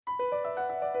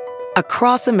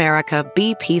Across America,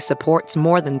 BP supports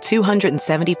more than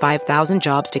 275,000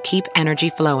 jobs to keep energy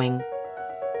flowing.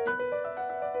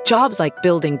 Jobs like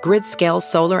building grid-scale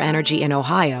solar energy in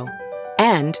Ohio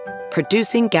and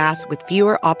producing gas with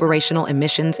fewer operational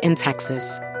emissions in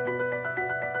Texas.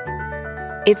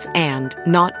 It's and,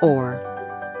 not or.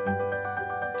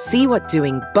 See what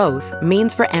doing both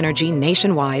means for energy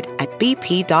nationwide at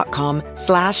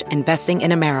bp.com/investing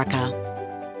in America.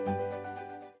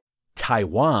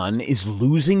 Taiwan is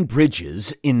losing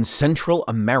bridges in Central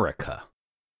America.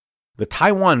 The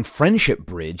Taiwan Friendship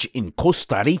Bridge in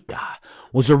Costa Rica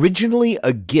was originally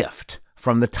a gift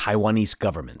from the Taiwanese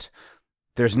government.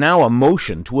 There's now a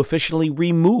motion to officially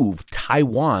remove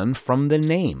Taiwan from the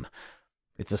name.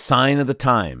 It's a sign of the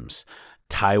times.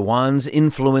 Taiwan's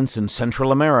influence in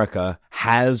Central America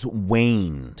has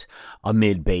waned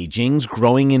amid Beijing's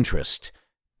growing interest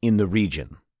in the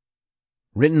region.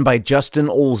 Written by Justin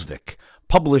Olsvik,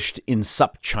 published in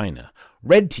SupChina,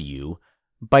 read to you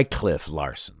by Cliff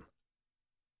Larson.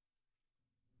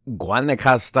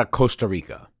 Guanacaste, Costa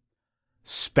Rica.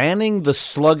 Spanning the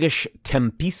sluggish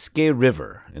Tempisque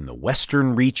River in the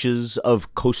western reaches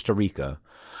of Costa Rica,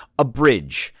 a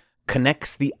bridge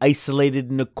connects the isolated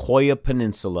Nicoya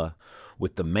Peninsula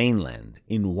with the mainland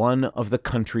in one of the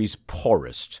country's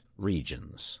poorest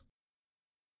regions.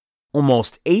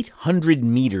 Almost 800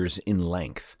 meters in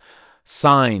length,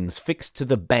 signs fixed to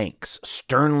the banks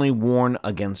sternly warn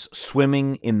against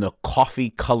swimming in the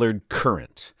coffee-colored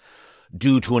current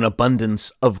due to an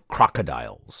abundance of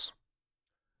crocodiles.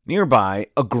 Nearby,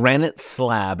 a granite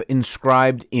slab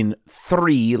inscribed in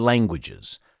 3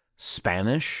 languages: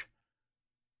 Spanish,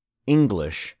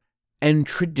 English, and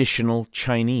traditional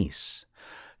Chinese,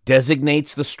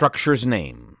 designates the structure's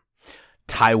name,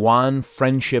 Taiwan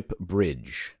Friendship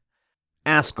Bridge.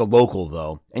 Ask a local,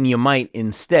 though, and you might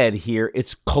instead hear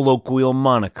its colloquial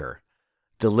moniker,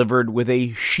 delivered with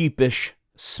a sheepish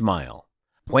smile: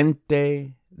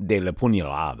 Puente de la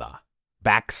Puñalada,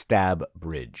 Backstab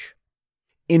Bridge.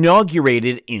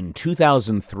 Inaugurated in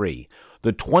 2003,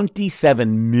 the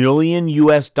 $27 million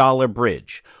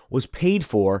bridge was paid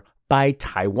for by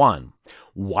Taiwan,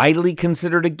 widely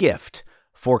considered a gift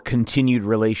for continued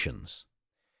relations.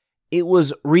 It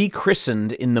was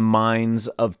rechristened in the minds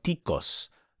of ticos,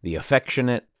 the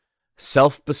affectionate,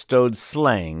 self-bestowed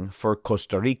slang for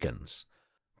Costa Ricans.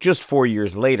 Just 4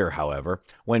 years later, however,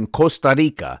 when Costa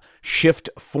Rica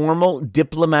shifted formal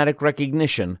diplomatic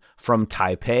recognition from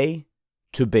Taipei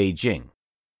to Beijing.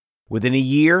 Within a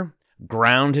year,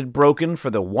 ground had broken for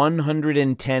the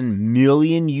 $110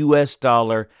 million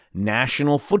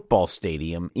National Football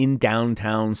Stadium in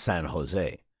downtown San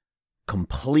Jose.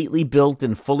 Completely built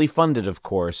and fully funded, of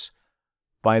course,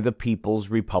 by the People's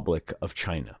Republic of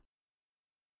China.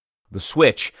 The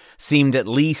switch seemed, at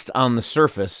least on the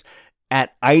surface,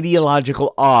 at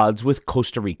ideological odds with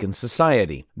Costa Rican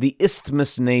society. The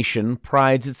Isthmus nation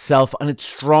prides itself on its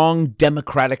strong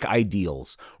democratic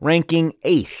ideals, ranking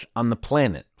 8th on the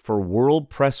planet for world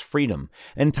press freedom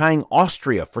and tying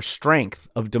Austria for strength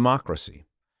of democracy.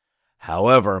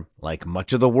 However, like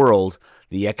much of the world,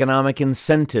 the economic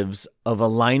incentives of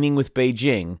aligning with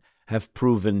Beijing have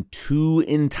proven too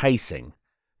enticing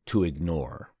to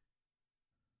ignore.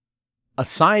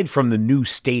 Aside from the new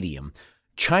stadium,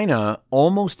 China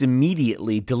almost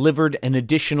immediately delivered an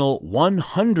additional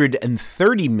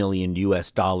 $130 million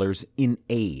in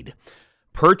aid,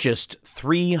 purchased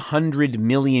 $300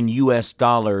 million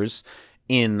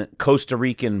in Costa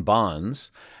Rican bonds,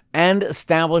 and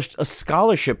established a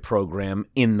scholarship program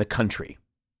in the country.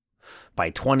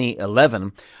 By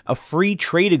 2011, a free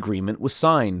trade agreement was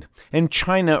signed, and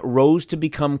China rose to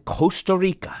become Costa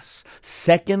Rica's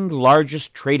second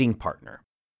largest trading partner.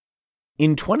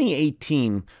 In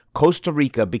 2018, Costa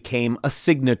Rica became a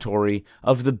signatory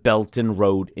of the Belt and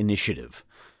Road Initiative,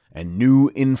 and new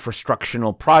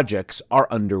infrastructural projects are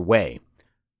underway,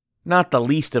 not the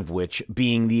least of which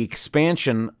being the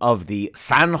expansion of the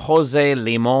San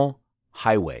Jose-Limon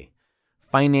Highway,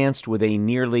 financed with a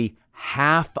nearly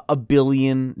 $500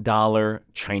 million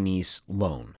Chinese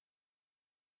loan.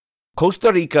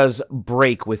 Costa Rica's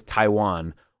break with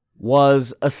Taiwan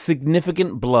was a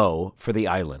significant blow for the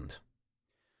island.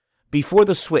 Before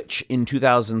the switch in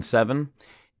 2007,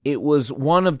 it was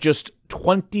one of just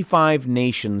 25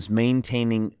 nations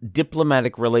maintaining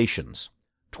diplomatic relations,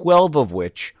 12 of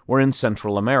which were in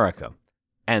Central America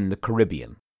and the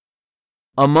Caribbean.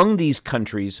 Among these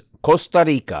countries, Costa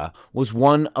Rica was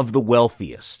one of the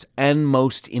wealthiest and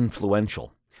most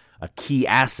influential, a key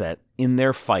asset in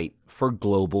their fight for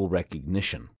global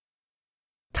recognition.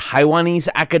 Taiwanese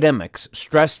academics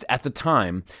stressed at the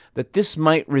time that this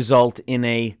might result in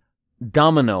a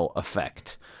domino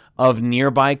effect of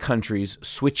nearby countries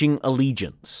switching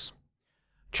allegiance.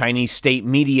 Chinese state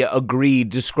media agreed,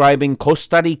 describing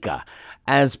Costa Rica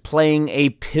as playing a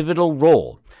pivotal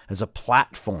role as a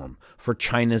platform for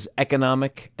China's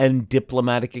economic and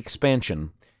diplomatic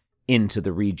expansion into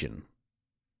the region.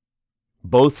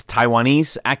 Both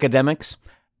Taiwanese academics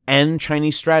and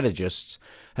Chinese strategists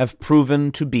have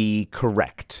proven to be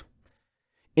correct.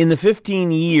 In the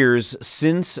 15 years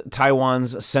since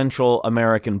Taiwan's Central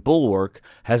American bulwark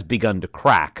has begun to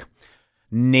crack,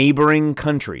 neighboring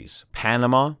countries,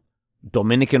 Panama,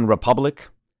 Dominican Republic,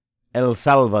 El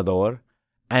Salvador,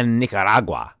 and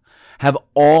Nicaragua, have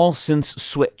all since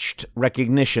switched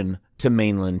recognition to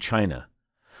mainland China,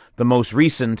 the most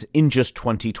recent in just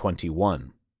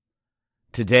 2021.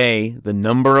 Today, the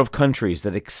number of countries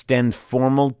that extend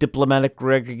formal diplomatic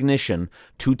recognition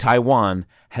to Taiwan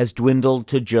has dwindled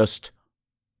to just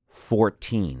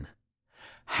 14,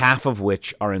 half of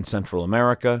which are in Central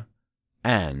America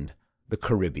and the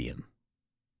Caribbean.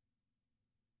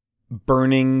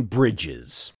 Burning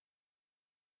bridges.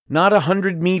 Not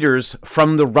 100 meters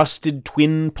from the rusted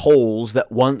twin poles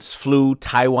that once flew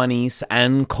Taiwanese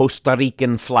and Costa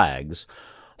Rican flags,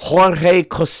 Jorge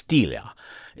Costilla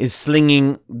is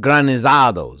slinging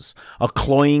granizados, a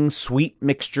cloying sweet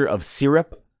mixture of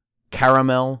syrup,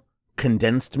 caramel,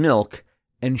 condensed milk,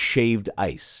 and shaved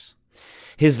ice.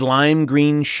 His lime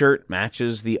green shirt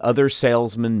matches the other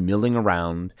salesmen milling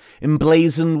around,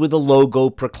 emblazoned with a logo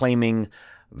proclaiming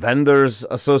Vendors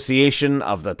Association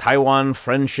of the Taiwan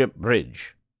Friendship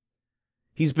Bridge.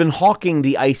 He's been hawking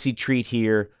the icy treat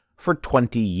here for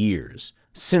 20 years,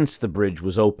 since the bridge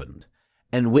was opened,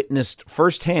 and witnessed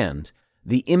firsthand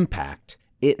the impact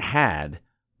it had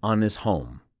on his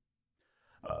home.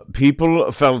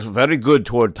 People felt very good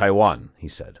toward Taiwan, he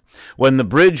said. When the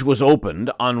bridge was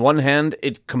opened, on one hand,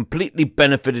 it completely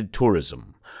benefited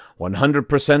tourism.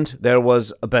 100% there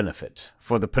was a benefit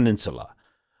for the peninsula,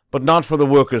 but not for the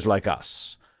workers like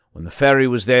us. When the ferry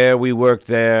was there, we worked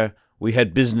there, we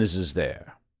had businesses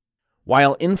there.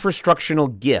 While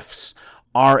infrastructural gifts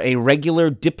are a regular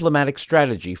diplomatic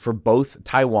strategy for both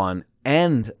Taiwan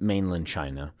and mainland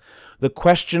China, the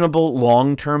questionable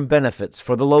long-term benefits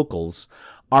for the locals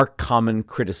are common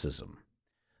criticism.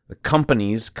 The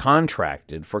companies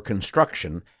contracted for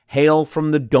construction hail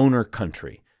from the donor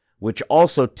country, which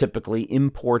also typically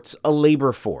imports a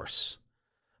labor force.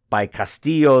 By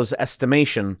Castillo's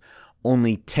estimation,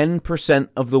 only 10%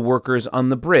 of the workers on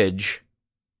the bridge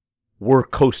were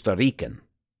Costa Rican.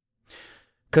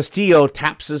 Castillo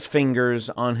taps his fingers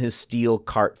on his steel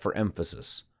cart for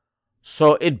emphasis.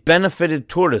 So it benefited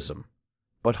tourism,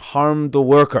 but harmed the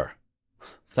worker.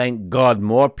 Thank God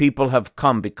more people have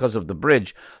come because of the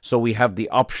bridge, so we have the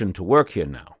option to work here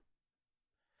now.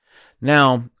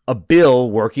 Now, a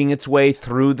bill working its way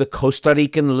through the Costa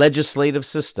Rican legislative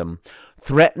system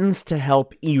threatens to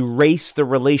help erase the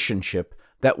relationship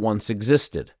that once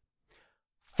existed.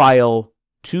 File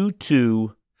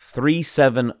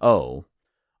 22370,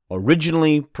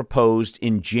 originally proposed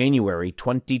in January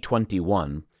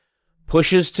 2021,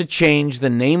 pushes to change the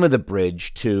name of the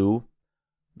bridge to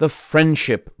the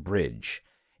Friendship Bridge,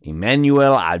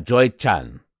 Emmanuel Ajoy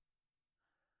Chan.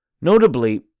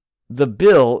 Notably, the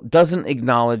bill doesn't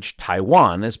acknowledge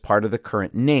Taiwan as part of the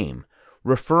current name,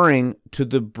 referring to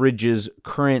the bridge's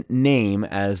current name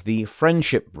as the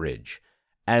Friendship Bridge,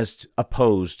 as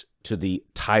opposed to the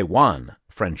Taiwan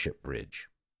Friendship Bridge.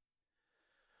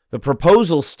 The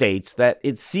proposal states that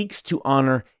it seeks to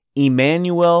honor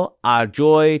Emmanuel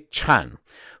Ajoy Chan,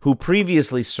 who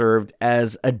previously served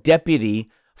as a deputy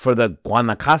for the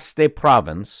Guanacaste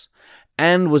province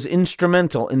and was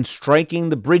instrumental in striking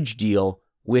the bridge deal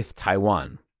with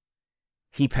Taiwan.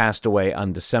 He passed away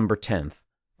on December 10th,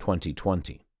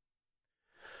 2020.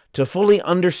 To fully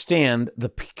understand the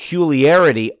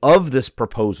peculiarity of this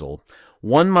proposal,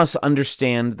 one must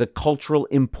understand the cultural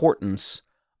importance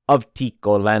of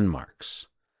Tico landmarks.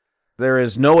 There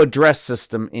is no address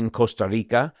system in Costa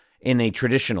Rica in a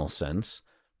traditional sense.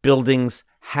 Buildings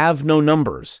have no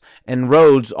numbers, and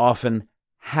roads often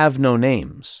have no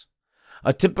names.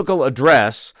 A typical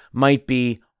address might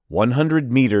be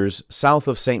 100 meters south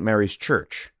of St. Mary's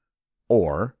Church,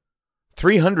 or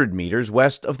 300 meters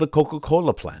west of the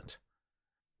Coca-Cola plant.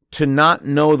 To not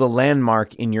know the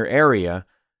landmark in your area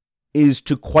is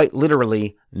to quite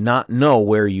literally not know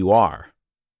where you are.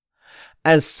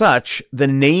 As such, the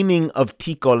naming of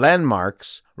Tico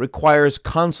landmarks requires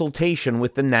consultation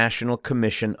with the National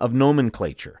Commission of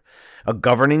Nomenclature, a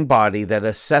governing body that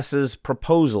assesses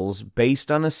proposals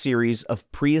based on a series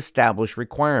of pre-established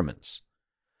requirements.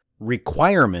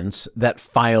 requirements that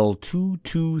File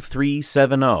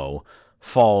 22370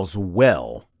 falls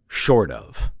well short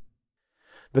of.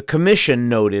 The Commission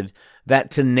noted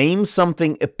that to name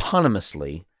something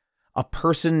eponymously, a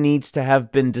person needs to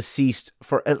have been deceased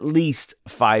for at least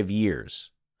 5 years.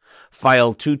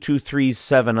 File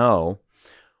 22370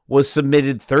 was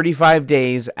submitted 35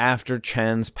 days after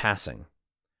Chan's passing.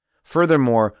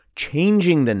 Furthermore,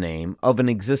 changing the name of an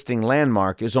existing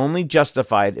landmark is only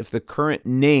justified if the current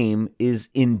name is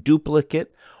in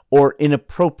duplicate or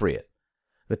inappropriate.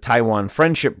 The Taiwan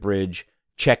Friendship Bridge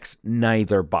checks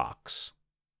neither box.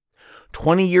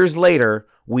 20 years later,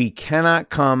 we cannot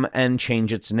come and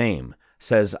change its name,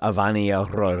 says Avania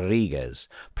Rodriguez,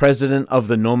 president of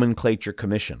the Nomenclature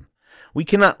Commission. We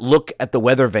cannot look at the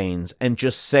weather vanes and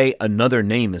just say another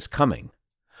name is coming.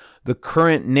 The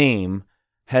current name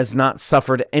has not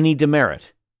suffered any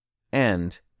demerit,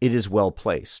 and it is well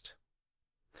placed.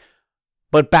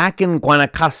 But back in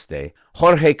Guanacaste,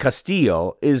 Jorge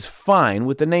Castillo is fine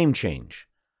with the name change.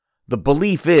 The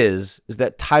belief is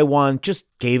that Taiwan just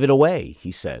gave it away,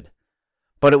 he said.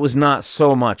 But it was not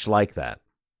so much like that.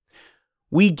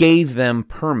 We gave them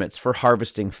permits for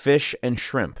harvesting fish and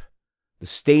shrimp. The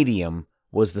stadium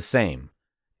was the same.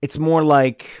 It's more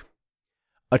like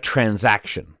a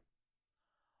transaction.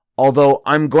 Although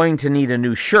I'm going to need a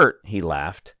new shirt, he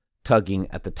laughed, tugging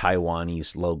at the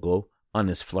Taiwanese logo on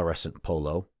his fluorescent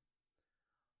polo.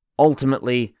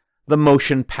 Ultimately, the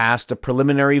motion passed a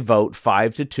preliminary vote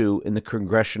 5-2 in the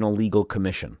Congressional Legal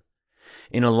Commission.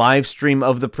 In a live stream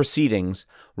of the proceedings,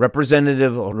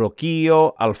 Representative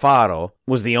Roquillo Alfaro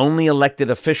was the only elected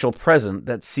official present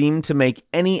that seemed to make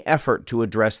any effort to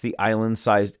address the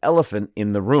island-sized elephant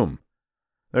in the room.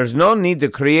 There's no need to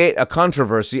create a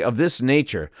controversy of this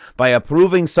nature by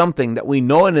approving something that we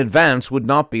know in advance would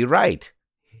not be right,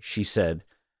 she said,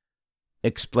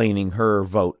 explaining her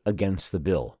vote against the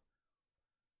bill.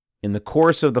 In the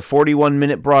course of the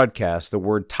 41-minute broadcast, the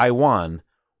word Taiwan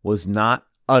was not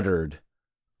uttered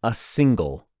a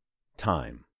single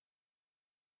time.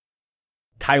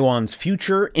 Taiwan's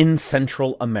future in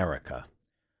Central America.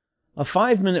 A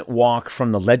 5-minute walk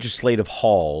from the legislative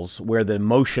halls where the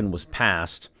motion was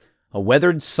passed, a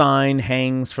weathered sign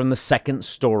hangs from the second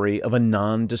story of a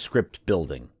nondescript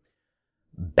building.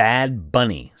 Bad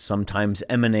Bunny sometimes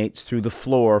emanates through the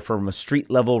floor from a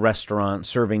street-level restaurant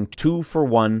serving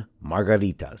 2-for-1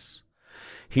 margaritas.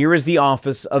 Here is the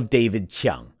office of David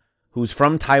Chiang, who's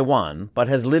from Taiwan but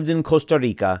has lived in Costa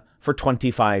Rica for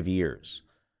 25 years.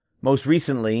 Most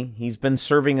recently, he's been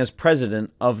serving as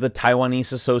president of the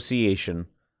Taiwanese Association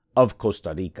of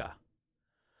Costa Rica.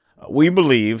 We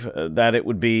believe that it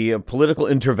would be a political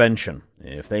intervention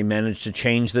if they managed to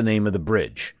change the name of the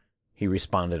bridge, he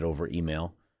responded over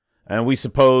email. And we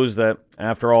suppose that,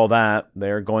 after all that,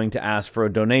 they're going to ask for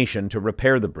a donation to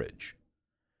repair the bridge.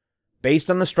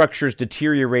 Based on the structure's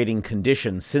deteriorating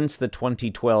condition since the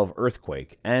 2012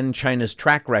 earthquake and China's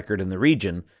track record in the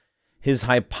region, his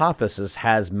hypothesis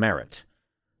has merit.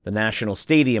 The national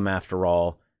stadium, after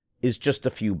all, is just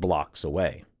a few blocks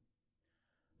away.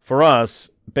 For us,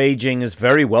 Beijing is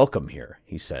very welcome here,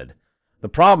 he said. The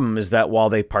problem is that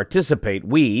while they participate,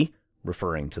 we,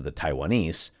 referring to the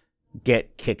Taiwanese,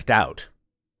 get kicked out.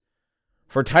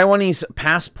 For Taiwanese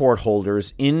passport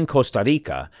holders in Costa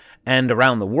Rica and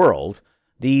around the world,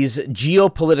 these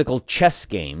geopolitical chess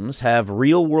games have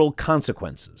real-world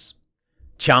consequences.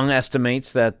 Chiang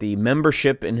estimates that the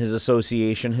membership in his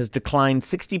association has declined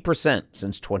 60%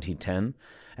 since 2010,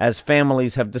 as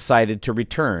families have decided to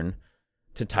return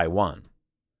to Taiwan.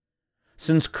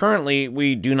 Since currently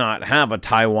we do not have a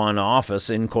Taiwan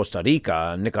office in Costa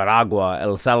Rica, Nicaragua,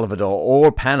 El Salvador,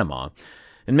 or Panama,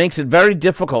 it makes it very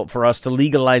difficult for us to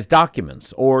legalize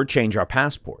documents or change our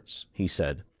passports, he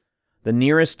said. The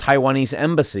nearest Taiwanese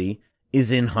embassy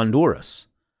is in Honduras.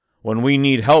 When we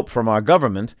need help from our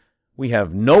government, we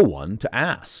have no one to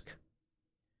ask.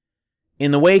 In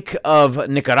the wake of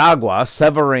Nicaragua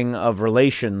severing of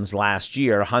relations last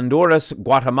year, Honduras,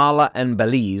 Guatemala, and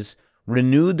Belize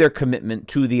renewed their commitment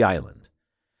to the island.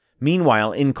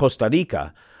 Meanwhile, in Costa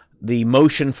Rica, the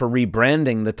motion for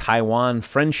rebranding the Taiwan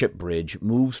Friendship Bridge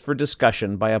moves for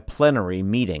discussion by a plenary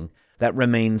meeting that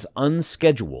remains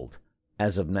unscheduled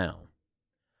as of now.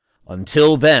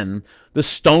 Until then, the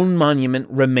stone monument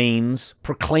remains,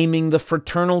 proclaiming the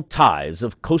fraternal ties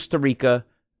of Costa Rica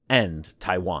and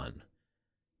Taiwan.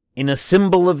 In a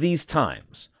symbol of these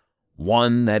times,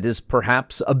 one that is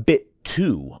perhaps a bit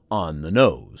too on the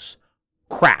nose,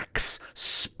 cracks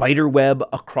spiderweb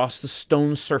across the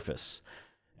stone surface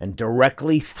and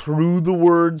directly through the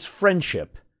words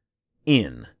friendship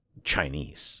in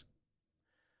Chinese.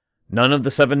 None of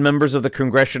the 7 members of the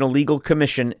Congressional Legal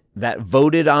Commission that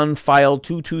voted on File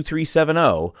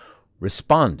 22370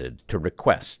 responded to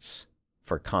requests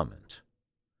for comment.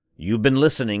 You've been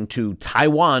listening to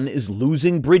Taiwan is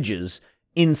Losing Bridges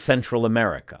in Central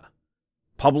America,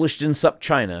 published in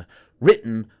SupChina,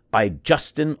 written by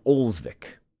Justin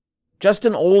Olsvik.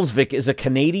 Justin Olsvik is a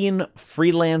Canadian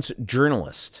freelance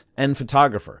journalist and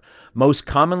photographer, most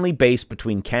commonly based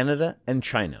between Canada and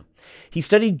China. He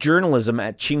studied journalism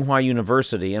at Tsinghua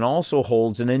University and also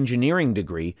holds an engineering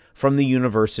degree from the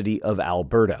University of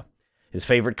Alberta. His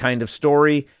favorite kind of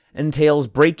story entails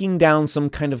breaking down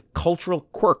some kind of cultural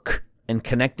quirk and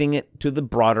connecting it to the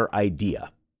broader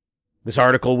idea. This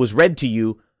article was read to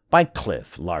you by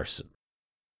Cliff Larson.